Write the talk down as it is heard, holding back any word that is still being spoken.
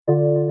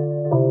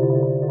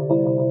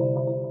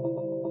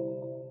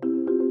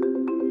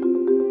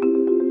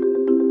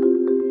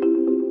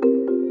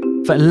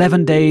For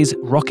 11 days,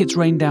 rockets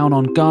rained down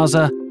on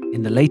Gaza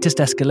in the latest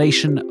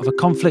escalation of a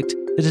conflict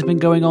that has been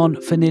going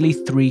on for nearly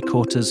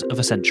 3/4 of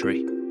a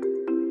century.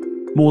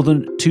 More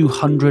than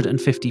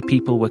 250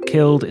 people were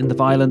killed in the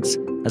violence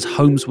as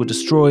homes were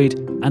destroyed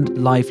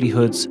and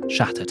livelihoods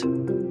shattered.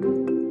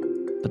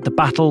 But the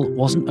battle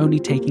wasn't only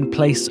taking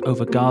place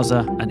over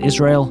Gaza and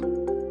Israel.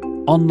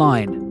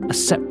 Online, a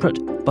separate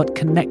but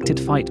connected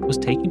fight was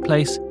taking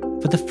place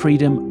for the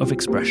freedom of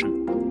expression.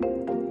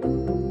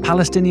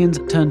 Palestinians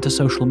turned to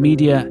social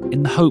media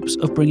in the hopes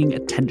of bringing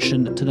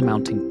attention to the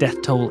mounting death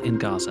toll in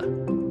Gaza.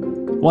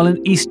 While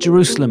in East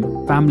Jerusalem,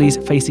 families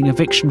facing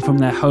eviction from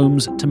their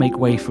homes to make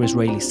way for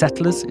Israeli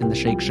settlers in the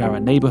Sheikh Jarrah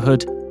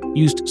neighborhood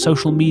used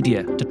social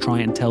media to try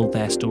and tell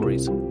their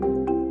stories.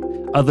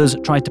 Others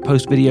tried to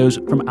post videos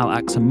from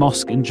Al-Aqsa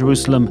Mosque in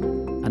Jerusalem,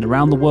 and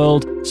around the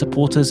world,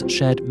 supporters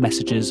shared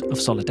messages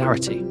of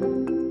solidarity.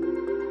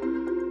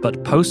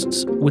 But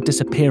posts were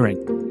disappearing,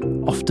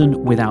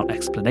 often without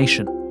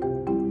explanation.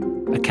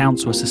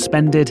 Accounts were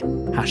suspended,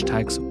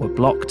 hashtags were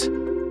blocked.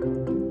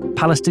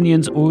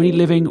 Palestinians already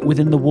living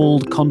within the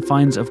walled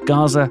confines of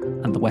Gaza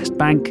and the West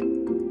Bank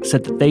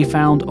said that they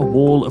found a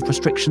wall of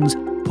restrictions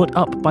put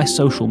up by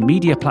social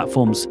media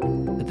platforms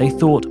that they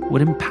thought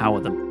would empower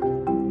them.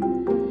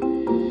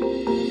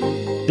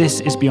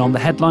 This is Beyond the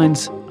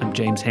Headlines. I'm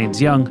James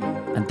Haynes-Young,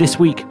 and this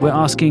week we're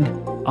asking,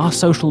 are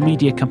social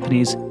media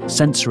companies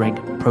censoring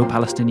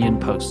pro-Palestinian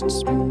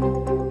posts?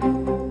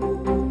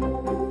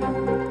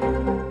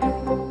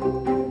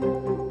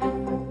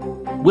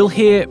 We'll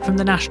hear from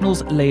the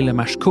National's Layla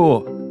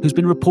Mashkour, who's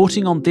been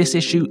reporting on this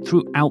issue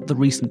throughout the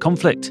recent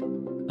conflict,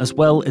 as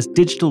well as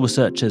digital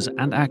researchers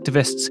and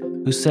activists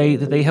who say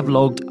that they have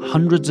logged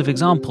hundreds of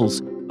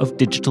examples of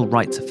digital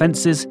rights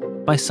offences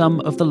by some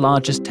of the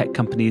largest tech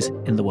companies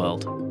in the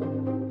world.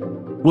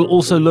 We'll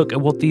also look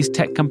at what these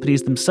tech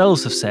companies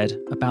themselves have said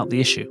about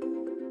the issue.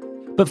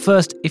 But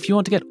first, if you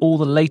want to get all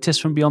the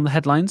latest from Beyond the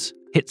Headlines,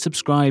 hit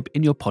subscribe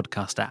in your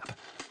podcast app.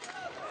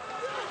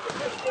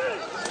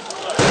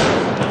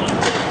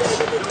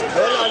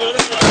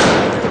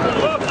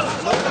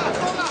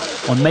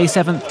 On May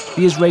 7th,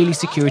 the Israeli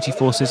security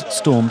forces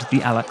stormed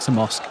the Al-Aqsa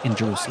Mosque in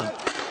Jerusalem.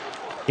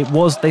 It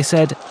was, they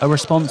said, a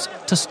response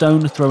to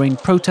stone-throwing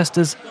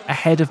protesters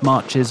ahead of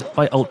marches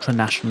by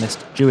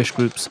ultra-nationalist Jewish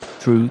groups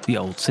through the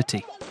Old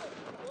City.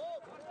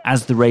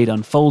 As the raid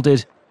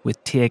unfolded,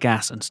 with tear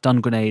gas and stun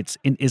grenades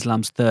in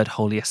Islam's third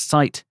holiest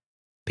site,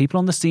 people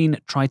on the scene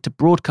tried to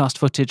broadcast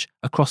footage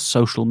across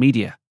social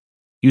media,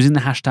 using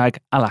the hashtag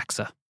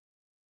Al-Aqsa.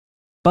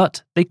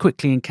 But they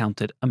quickly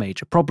encountered a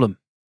major problem.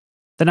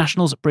 The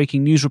National's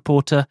breaking news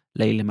reporter,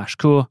 Layla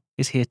Mashkour,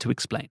 is here to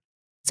explain.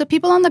 So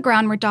people on the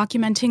ground were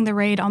documenting the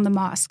raid on the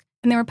mosque,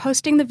 and they were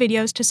posting the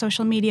videos to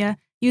social media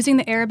using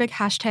the Arabic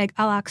hashtag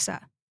Al-Aqsa.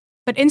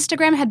 But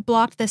Instagram had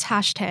blocked this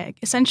hashtag,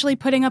 essentially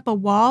putting up a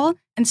wall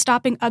and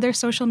stopping other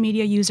social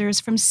media users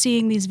from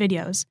seeing these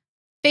videos.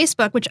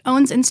 Facebook, which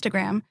owns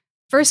Instagram,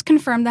 first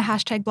confirmed the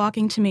hashtag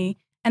blocking to me,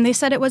 and they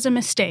said it was a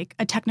mistake,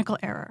 a technical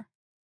error.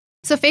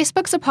 So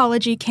Facebook's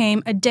apology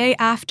came a day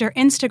after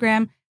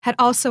Instagram had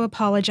also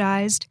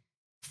apologized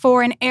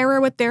for an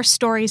error with their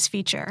stories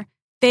feature.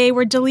 They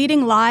were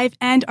deleting live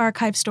and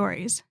archive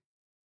stories.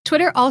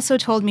 Twitter also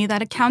told me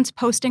that accounts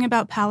posting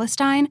about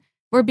Palestine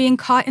were being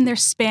caught in their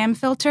spam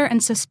filter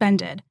and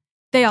suspended.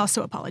 They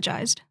also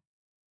apologized.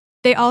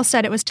 They all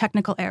said it was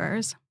technical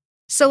errors.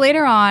 So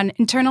later on,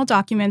 internal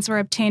documents were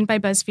obtained by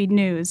BuzzFeed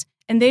News,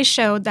 and they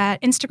showed that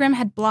Instagram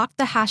had blocked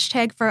the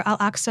hashtag for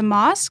Al-Aqsa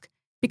Mosque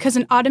because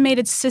an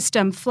automated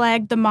system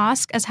flagged the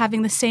mosque as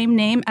having the same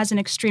name as an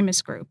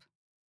extremist group.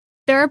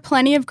 There are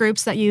plenty of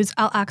groups that use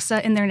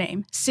Al-Aqsa in their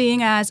name,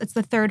 seeing as it's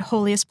the third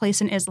holiest place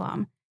in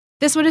Islam.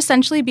 This would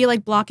essentially be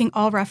like blocking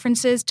all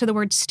references to the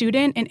word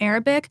student in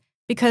Arabic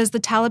because the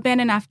Taliban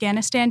in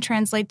Afghanistan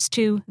translates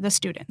to the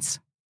students.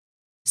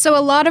 So a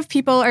lot of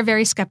people are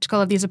very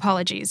skeptical of these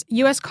apologies.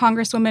 U.S.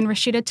 Congresswoman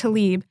Rashida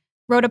Tlaib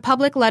wrote a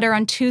public letter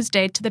on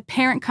Tuesday to the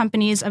parent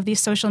companies of these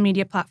social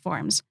media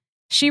platforms.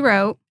 She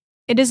wrote,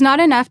 "It is not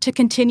enough to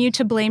continue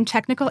to blame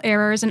technical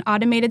errors in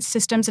automated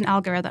systems and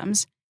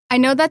algorithms. I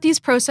know that these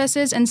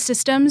processes and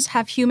systems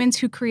have humans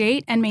who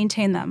create and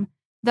maintain them.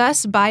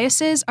 Thus,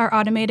 biases are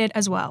automated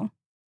as well."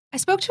 I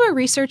spoke to a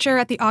researcher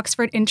at the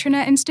Oxford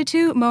Internet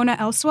Institute, Mona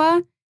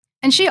Elswa,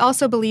 and she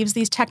also believes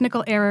these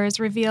technical errors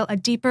reveal a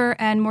deeper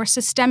and more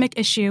systemic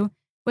issue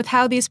with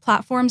how these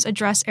platforms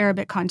address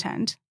Arabic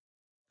content.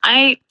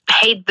 I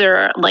hate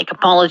their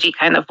apology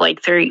kind of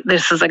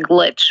this is a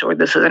glitch or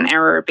this is an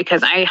error,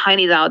 because I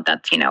highly doubt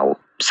that,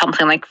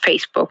 something like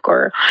Facebook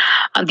or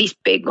these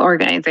big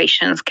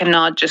organizations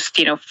cannot just,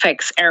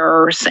 fix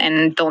errors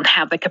and don't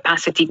have the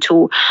capacity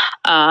to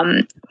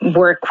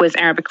work with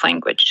Arabic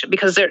language,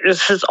 because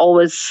this has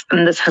always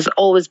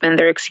been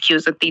their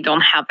excuse that they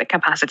don't have the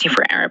capacity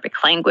for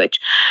Arabic language.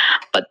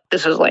 But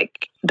this is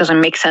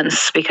doesn't make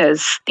sense,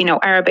 because,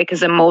 Arabic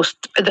is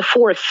the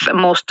fourth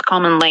most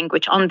common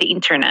language on the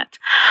internet.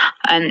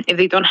 And if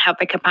they don't have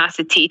the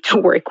capacity to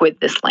work with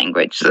this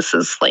language, this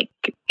is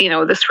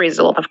this raises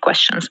a lot of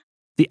questions.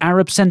 The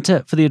Arab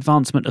Centre for the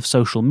Advancement of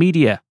Social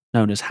Media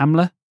known as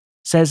Hamle,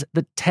 says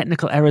that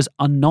technical errors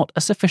are not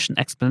a sufficient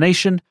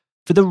explanation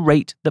for the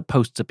rate that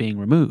posts are being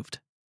removed.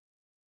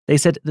 They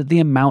said that the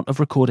amount of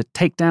recorded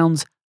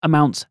takedowns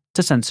amounts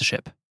to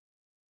censorship.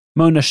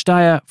 Mona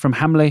Steyer from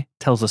Hamle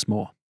tells us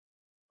more.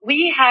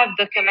 We have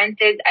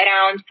documented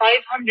around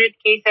 500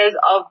 cases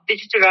of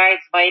digital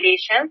rights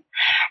violations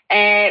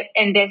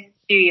in this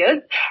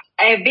period.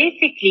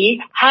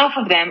 Basically, half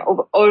of them,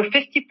 or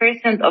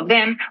 50% of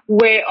them,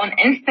 were on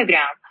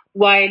Instagram,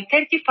 while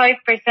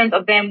 35%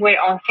 of them were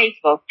on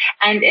Facebook,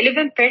 and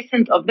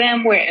 11% of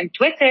them were on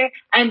Twitter,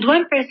 and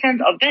 1%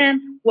 of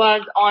them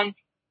was on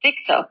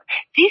TikTok.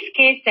 These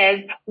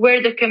cases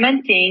were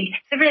documenting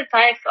several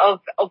types of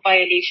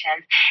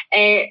violations.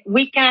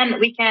 We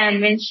can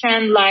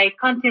mention like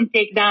content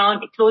takedown,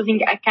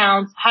 closing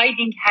accounts,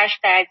 hiding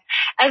hashtags,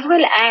 as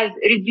well as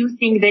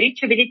reducing the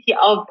reachability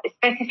of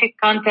specific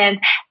content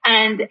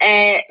and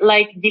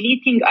like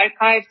deleting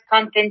archived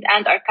content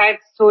and archived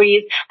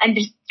stories and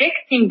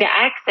restricting the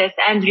access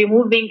and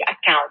removing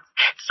accounts.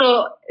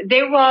 So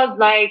there was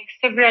like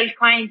several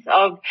kinds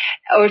of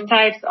or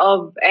types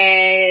of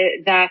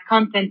the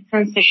content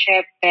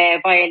censorship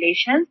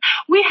violations.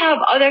 We have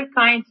other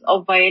kinds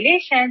of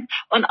violations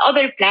on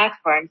other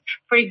platforms.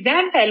 For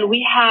example,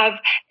 we have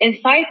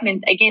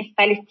incitement against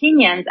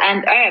Palestinians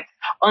and Arabs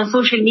on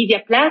social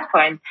media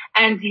platforms.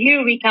 And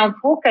here we can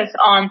focus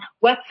on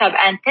WhatsApp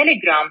and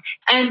Telegram.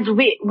 And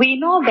we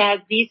know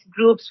that these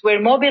groups were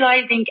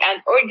mobilizing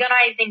and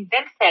organizing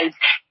themselves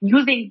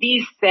using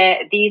these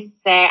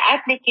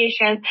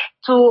applications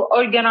to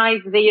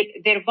organize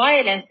their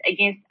violence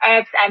against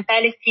Arabs and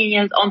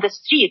Palestinians on the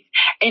streets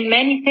in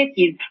many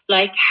cities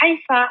like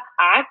Haifa,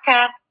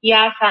 Akka,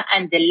 Yafa,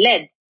 and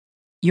Daled.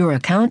 Your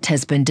account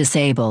has been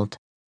disabled.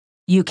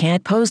 You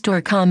can't post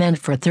or comment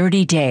for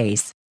 30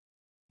 days.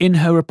 In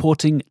her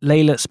reporting,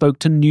 Layla spoke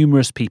to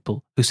numerous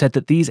people who said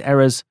that these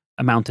errors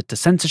amounted to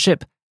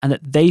censorship and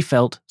that they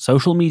felt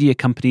social media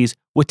companies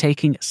were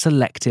taking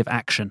selective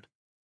action.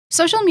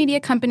 Social media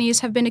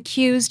companies have been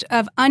accused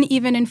of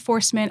uneven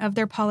enforcement of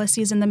their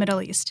policies in the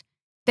Middle East.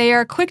 They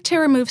are quick to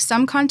remove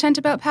some content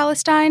about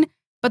Palestine,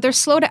 but they're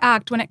slow to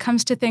act when it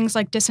comes to things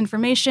like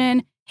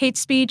disinformation, hate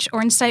speech,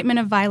 or incitement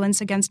of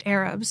violence against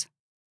Arabs.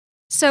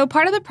 So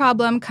part of the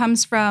problem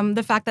comes from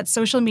the fact that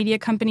social media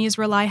companies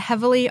rely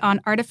heavily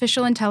on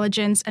artificial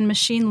intelligence and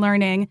machine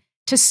learning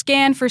to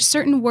scan for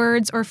certain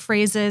words or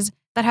phrases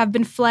that have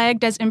been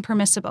flagged as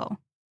impermissible.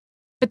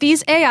 But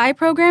these AI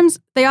programs,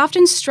 they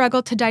often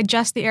struggle to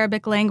digest the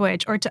Arabic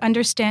language or to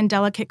understand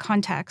delicate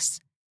contexts.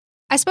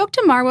 I spoke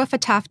to Marwa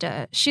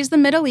Fatafta. She's the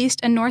Middle East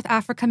and North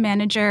Africa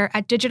manager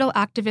at digital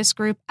activist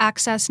group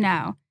Access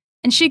Now,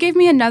 and she gave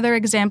me another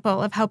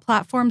example of how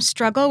platforms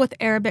struggle with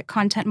Arabic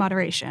content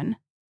moderation.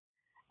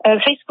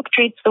 Facebook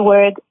treats the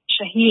word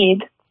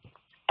shaheed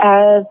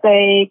as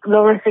a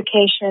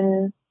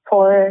glorification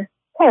for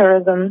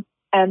terrorism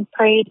and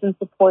praise and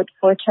support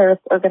for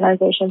terrorist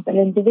organizations and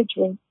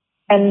individuals.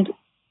 And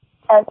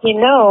as you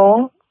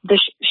know, the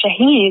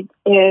shaheed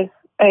is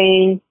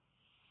a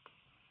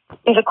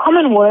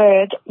common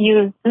word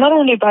used not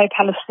only by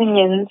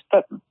Palestinians,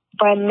 but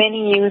by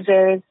many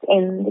users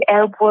in the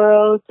Arab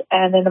world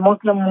and in the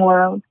Muslim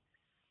world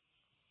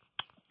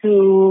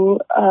to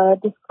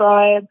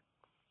describe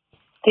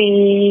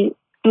the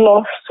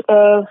loss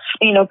of,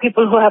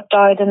 people who have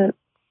died in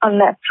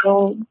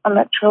unnatural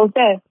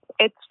death.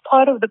 It's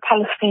part of the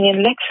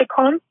Palestinian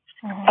lexicon,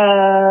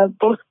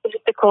 both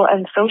political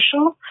and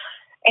social.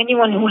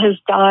 Anyone who has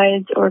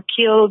died or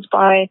killed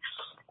by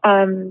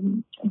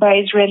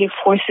Israeli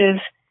forces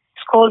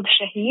is called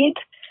shaheed.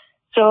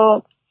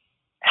 So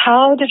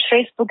how did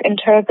Facebook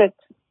interpret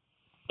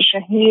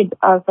shaheed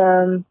as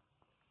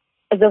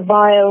a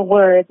vile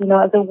word,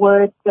 as a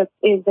word that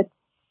is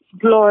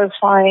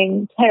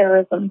glorifying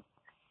terrorism?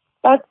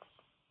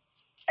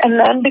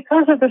 And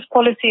because of this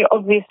policy,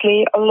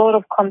 obviously, a lot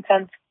of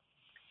content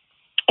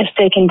is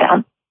taken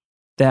down.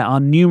 There are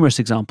numerous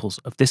examples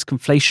of this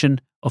conflation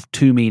of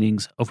two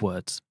meanings of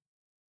words.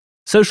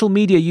 Social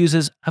media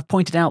users have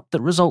pointed out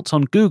that results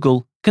on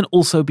Google can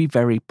also be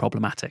very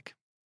problematic.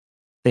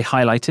 They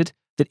highlighted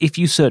that if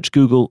you search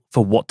Google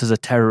for what does a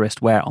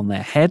terrorist wear on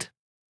their head,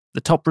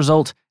 the top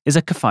result is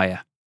a kafaya.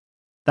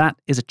 That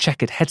is a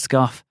checkered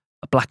headscarf.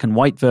 A black and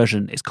white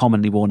version is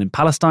commonly worn in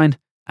Palestine,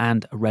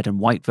 and a red and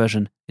white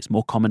version is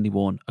more commonly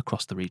worn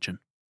across the region.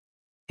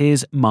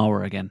 Here's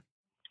Marwa again.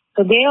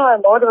 So they are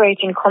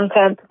moderating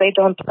content they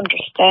don't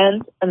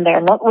understand and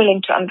they're not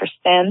willing to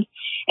understand.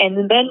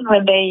 And then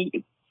when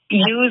they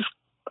use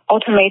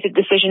automated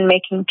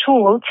decision-making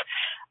tools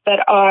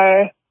that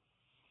are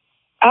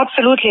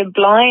absolutely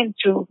blind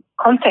to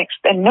context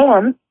and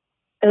norm,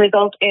 the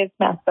result is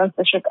mass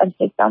censorship and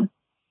takedown.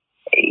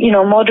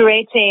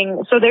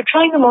 Moderating. So they're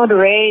trying to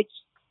moderate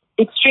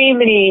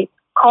extremely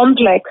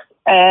complex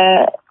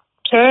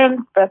terms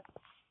that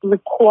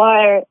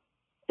require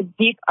a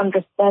deep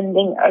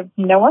understanding of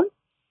norm.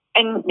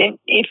 And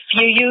if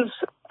you use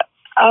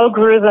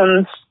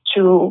algorithms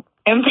to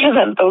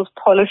implement those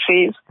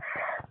policies,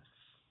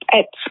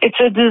 it's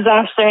a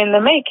disaster in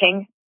the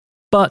making.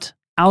 But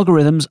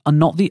algorithms are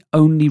not the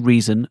only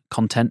reason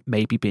content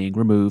may be being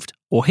removed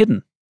or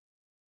hidden.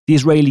 The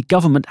Israeli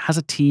government has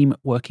a team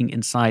working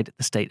inside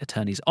the state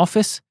attorney's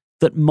office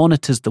that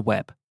monitors the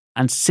web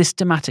and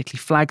systematically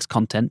flags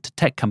content to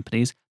tech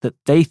companies that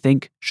they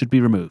think should be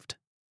removed.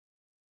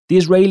 The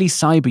Israeli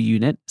cyber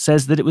unit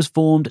says that it was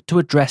formed to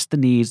address the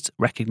needs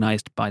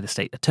recognized by the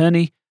state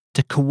attorney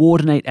to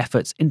coordinate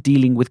efforts in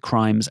dealing with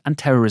crimes and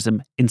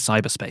terrorism in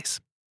cyberspace.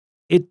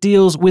 It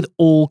deals with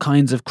all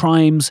kinds of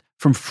crimes,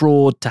 from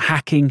fraud to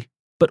hacking,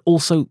 but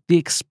also the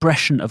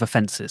expression of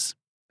offences.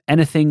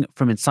 Anything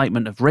from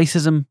incitement of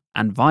racism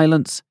and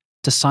violence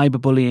to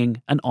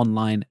cyberbullying and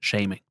online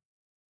shaming.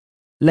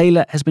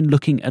 Layla has been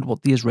looking at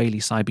what the Israeli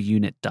cyber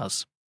unit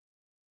does.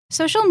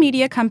 Social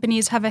media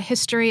companies have a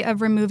history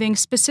of removing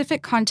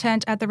specific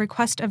content at the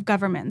request of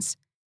governments.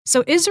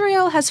 So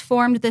Israel has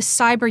formed this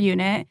cyber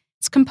unit.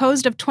 It's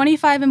composed of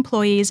 25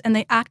 employees, and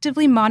they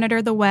actively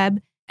monitor the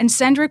web and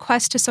send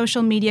requests to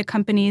social media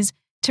companies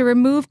to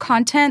remove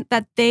content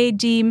that they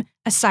deem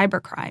a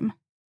cybercrime.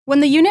 When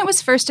the unit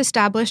was first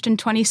established in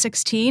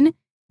 2016,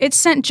 it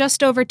sent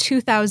just over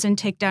 2,000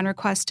 takedown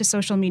requests to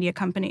social media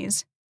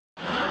companies.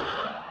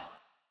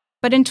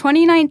 But in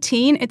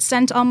 2019, it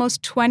sent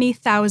almost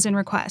 20,000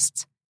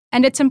 requests.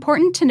 And it's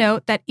important to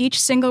note that each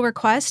single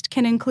request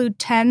can include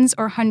tens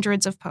or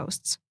hundreds of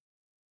posts.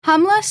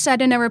 Hamla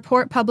said in a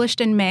report published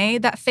in May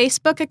that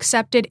Facebook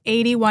accepted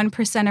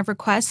 81% of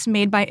requests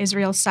made by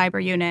Israel's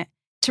cyber unit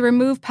to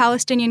remove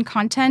Palestinian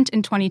content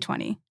in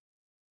 2020.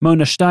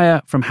 Mona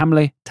Steyer from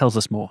Hamle tells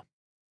us more.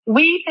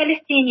 We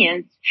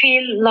Palestinians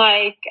feel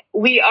like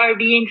we are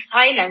being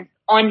silenced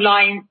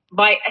online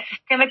by a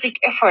systematic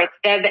effort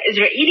that the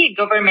Israeli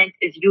government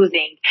is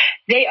using.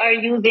 They are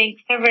using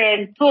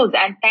several tools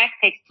and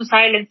tactics to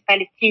silence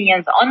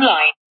Palestinians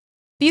online.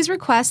 These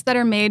requests that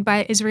are made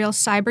by Israel's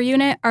cyber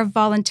unit are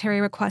voluntary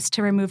requests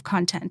to remove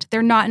content.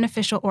 They're not an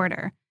official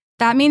order.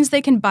 That means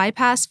they can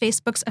bypass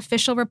Facebook's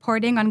official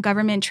reporting on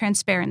government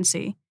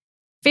transparency.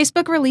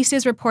 Facebook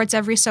releases reports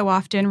every so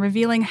often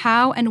revealing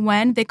how and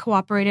when they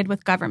cooperated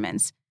with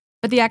governments.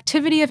 But the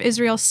activity of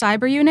Israel's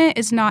cyber unit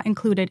is not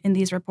included in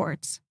these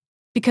reports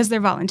because they're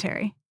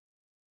voluntary.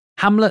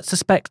 Hamlet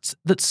suspects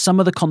that some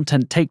of the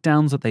content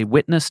takedowns that they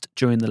witnessed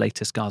during the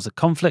latest Gaza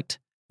conflict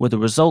were the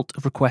result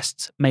of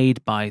requests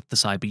made by the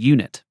cyber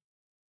unit.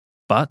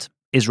 But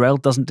Israel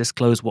doesn't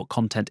disclose what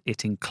content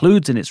it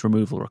includes in its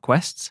removal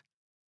requests,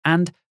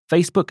 and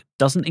Facebook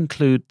doesn't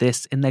include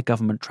this in their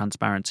government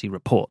transparency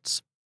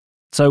reports.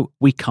 So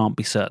we can't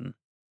be certain.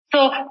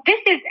 So this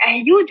is a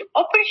huge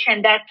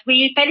oppression that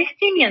we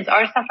Palestinians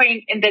are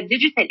suffering in the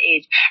digital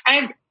age.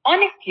 And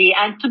honestly,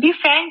 and to be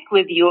frank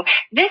with you,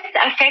 this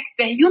affects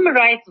the human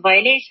rights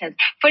violations.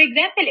 For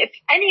example, if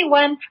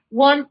anyone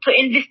wants to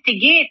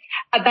investigate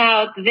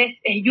about this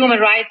human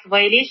rights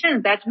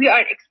violations that we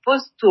are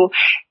exposed to,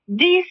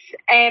 these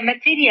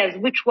materials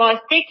which was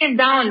taken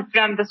down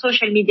from the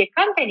social media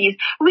companies,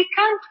 we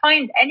can't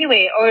find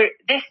anyway, or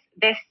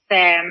these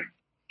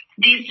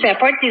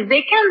parties,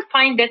 they can't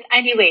find it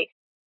anyway.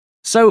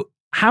 So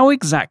how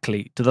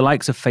exactly do the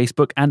likes of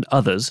Facebook and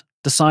others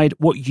decide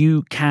what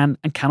you can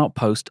and cannot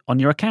post on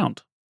your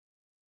account?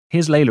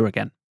 Here's Layla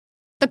again.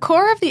 The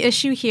core of the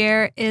issue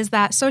here is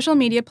that social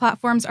media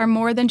platforms are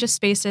more than just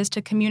spaces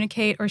to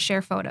communicate or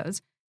share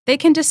photos. They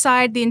can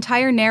decide the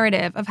entire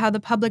narrative of how the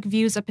public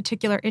views a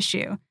particular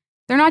issue.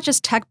 They're not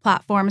just tech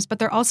platforms, but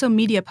they're also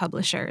media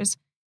publishers.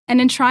 And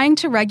in trying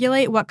to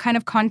regulate what kind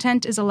of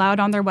content is allowed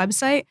on their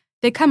website,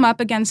 they come up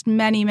against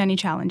many, many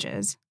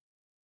challenges.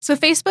 So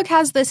Facebook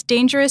has this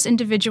dangerous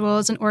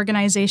individuals and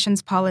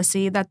organizations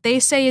policy that they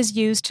say is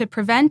used to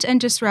prevent and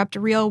disrupt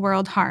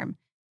real-world harm.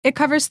 It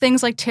covers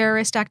things like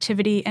terrorist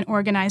activity and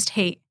organized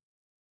hate.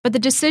 But the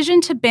decision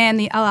to ban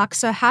the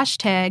Al-Aqsa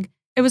hashtag,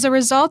 it was a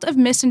result of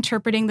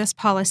misinterpreting this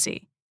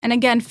policy. And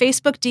again,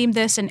 Facebook deemed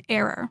this an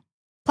error.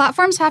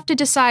 Platforms have to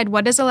decide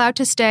what is allowed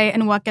to stay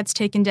and what gets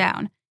taken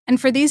down.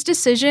 And for these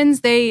decisions,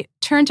 they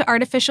turn to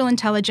artificial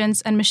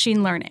intelligence and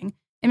machine learning.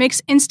 It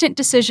makes instant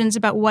decisions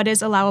about what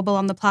is allowable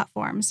on the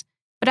platforms.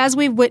 But as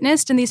we've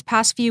witnessed in these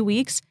past few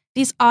weeks,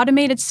 these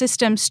automated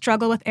systems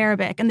struggle with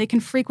Arabic and they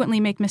can frequently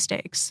make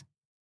mistakes.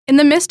 In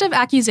the midst of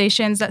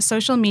accusations that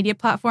social media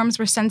platforms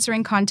were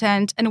censoring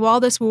content, and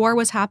while this war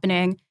was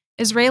happening,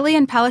 Israeli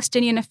and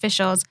Palestinian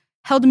officials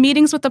held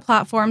meetings with the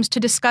platforms to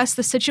discuss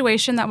the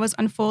situation that was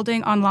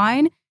unfolding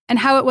online and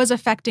how it was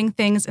affecting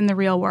things in the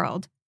real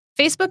world.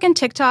 Facebook and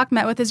TikTok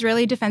met with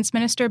Israeli Defense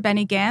Minister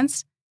Benny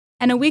Gantz,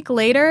 and a week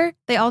later,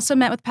 they also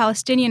met with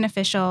Palestinian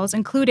officials,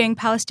 including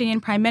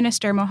Palestinian Prime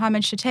Minister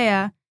Mohammed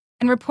Shatea,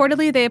 and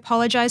reportedly they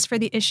apologized for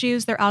the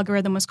issues their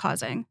algorithm was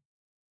causing.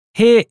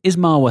 Here is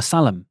Marwa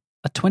Salem,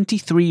 a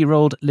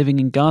 23-year-old living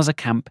in Gaza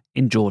camp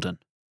in Jordan.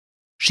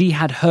 She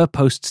had her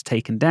posts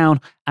taken down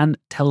and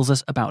tells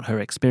us about her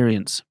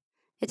experience.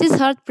 It is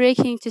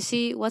heartbreaking to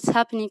see what's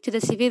happening to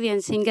the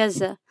civilians in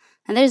Gaza,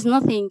 and there is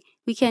nothing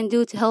we can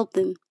do to help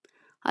them.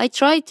 I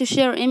tried to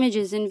share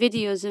images and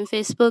videos on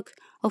Facebook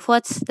of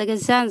what the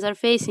Gazans are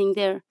facing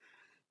there.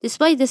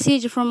 Despite the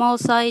siege from all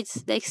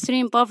sides, the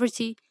extreme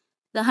poverty,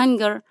 the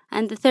hunger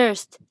and the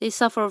thirst they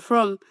suffer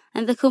from,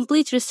 and the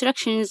complete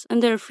restrictions on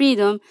their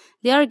freedom,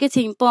 they are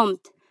getting bombed.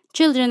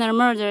 Children are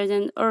murdered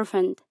and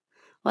orphaned.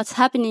 What's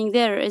happening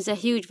there is a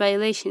huge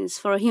violations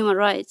for human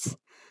rights.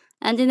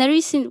 And in a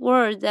recent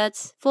world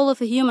that's full of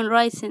human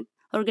rights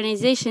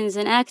organizations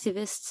and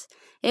activists,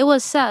 it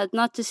was sad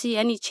not to see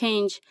any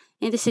change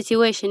in the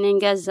situation in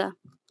Gaza.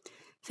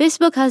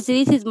 Facebook has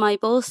deleted my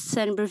posts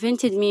and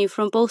prevented me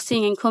from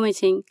posting and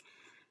commenting.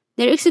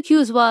 Their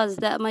excuse was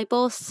that my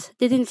posts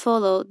didn't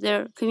follow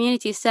their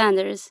community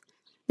standards.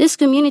 This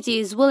community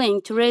is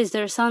willing to raise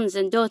their sons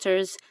and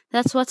daughters.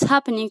 That's what's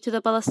happening to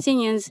the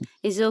Palestinians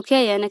is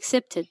okay and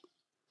accepted.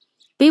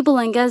 People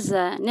in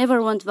Gaza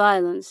never want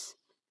violence.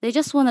 They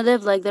just want to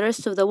live like the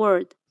rest of the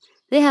world.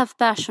 They have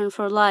passion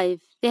for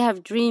life. They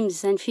have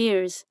dreams and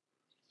fears.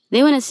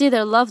 They want to see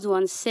their loved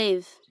ones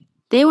safe.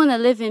 They want to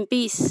live in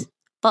peace,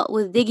 but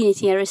with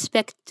dignity and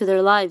respect to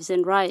their lives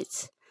and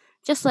rights.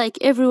 Just like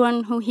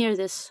everyone who hears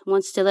this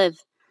wants to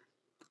live.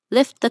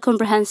 Lift the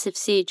comprehensive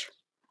siege.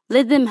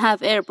 Let them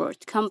have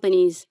airport,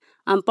 companies,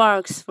 and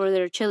parks for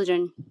their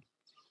children.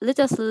 Let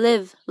us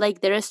live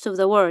like the rest of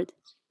the world.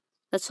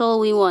 That's all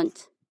we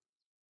want.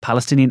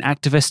 Palestinian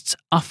activists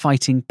are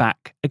fighting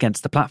back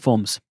against the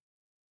platforms.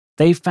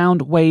 They've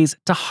found ways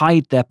to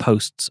hide their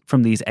posts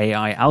from these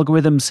AI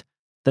algorithms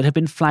that have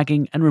been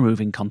flagging and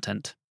removing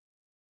content.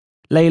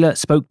 Layla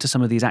spoke to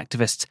some of these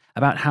activists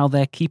about how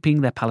they're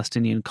keeping their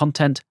Palestinian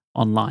content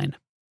online.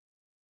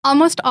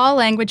 Almost all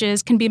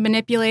languages can be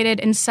manipulated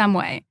in some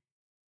way,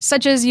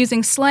 such as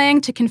using slang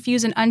to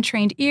confuse an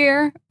untrained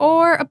ear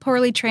or a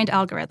poorly trained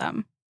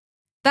algorithm.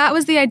 That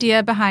was the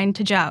idea behind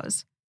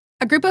Tajauz.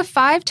 A group of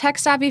 5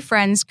 tech-savvy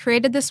friends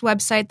created this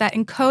website that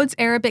encodes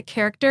Arabic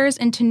characters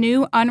into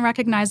new,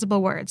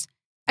 unrecognizable words.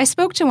 I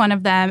spoke to one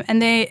of them,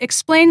 and they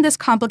explained this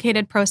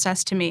complicated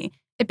process to me.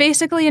 It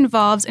basically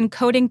involves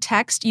encoding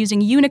text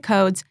using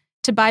Unicodes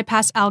to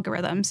bypass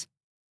algorithms.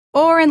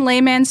 Or in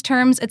layman's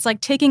terms, it's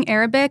like taking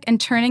Arabic and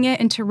turning it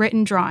into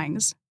written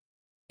drawings.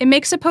 It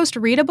makes a post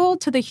readable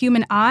to the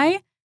human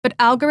eye, but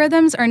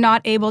algorithms are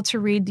not able to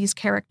read these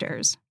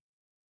characters.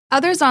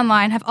 Others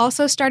online have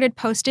also started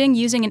posting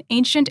using an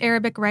ancient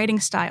Arabic writing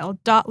style,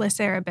 dotless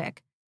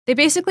Arabic. They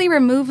basically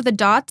remove the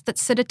dots that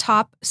sit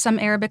atop some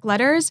Arabic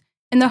letters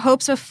in the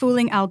hopes of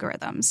fooling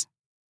algorithms.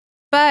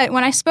 But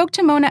when I spoke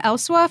to Mona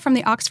Elswa from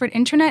the Oxford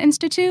Internet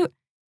Institute,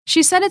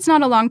 she said it's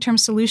not a long-term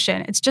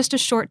solution, it's just a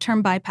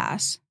short-term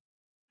bypass.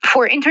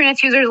 For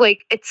internet users, I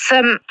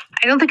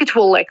don't think it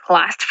will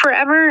last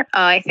forever.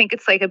 I think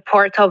it's a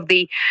part of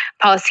the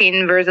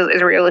Palestinian versus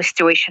Israeli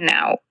situation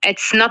now.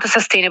 It's not a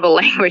sustainable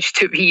language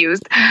to be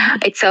used.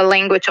 It's a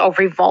language of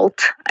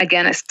revolt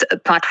against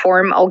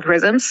platform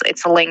algorithms.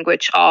 It's a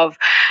language of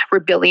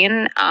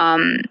rebellion.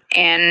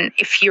 And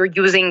if you're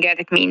using it,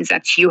 it means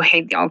that you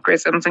hate the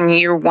algorithms and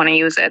you want to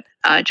use it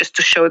just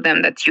to show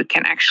them that you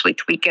can actually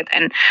tweak it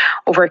and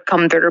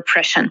overcome the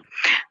repression.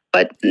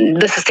 But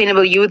the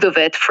sustainable use of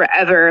it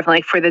forever,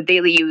 for the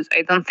daily use,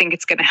 I don't think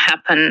it's going to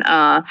happen.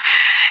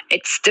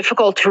 It's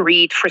difficult to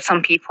read for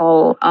some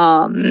people,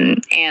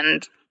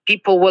 and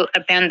people will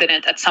abandon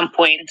it at some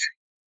point.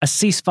 A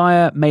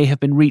ceasefire may have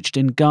been reached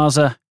in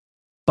Gaza,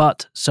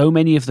 but so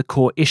many of the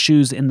core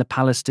issues in the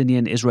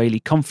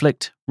Palestinian-Israeli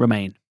conflict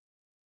remain.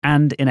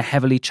 And in a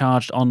heavily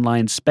charged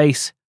online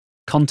space,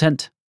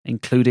 content,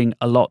 including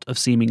a lot of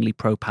seemingly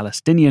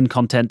pro-Palestinian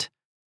content,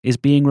 is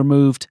being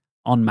removed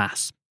en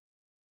masse.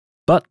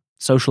 But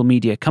social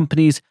media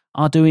companies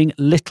are doing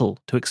little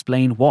to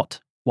explain what,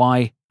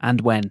 why, and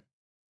when.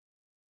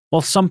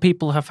 While some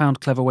people have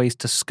found clever ways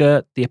to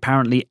skirt the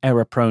apparently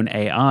error-prone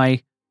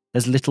AI,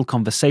 there's little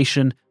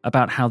conversation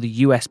about how the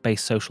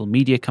US-based social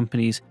media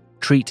companies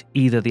treat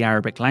either the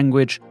Arabic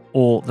language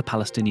or the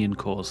Palestinian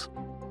cause.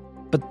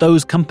 But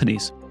those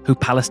companies, who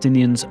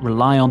Palestinians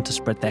rely on to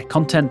spread their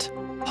content,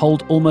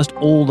 hold almost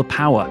all the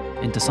power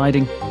in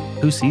deciding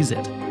who sees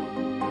it.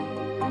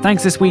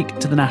 Thanks this week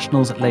to the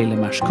National's Layla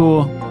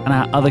Mashkour and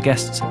our other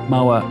guests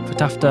Mawa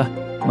Fatafta,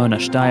 Mona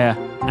Shdaya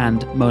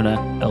and Mona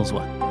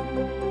Elswa.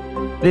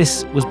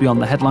 This was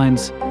Beyond the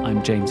Headlines.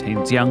 I'm James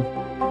Haynes-Young.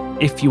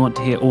 If you want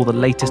to hear all the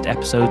latest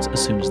episodes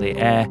as soon as they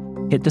air,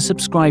 hit the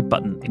subscribe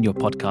button in your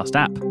podcast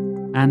app.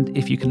 And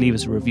if you can leave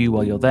us a review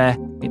while you're there,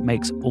 it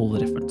makes all the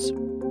difference.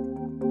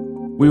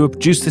 We were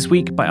produced this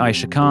week by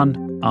Aisha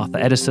Khan, Arthur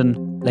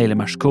Edison, Layla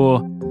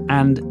Mashkour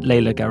and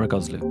Layla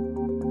Garagozlu.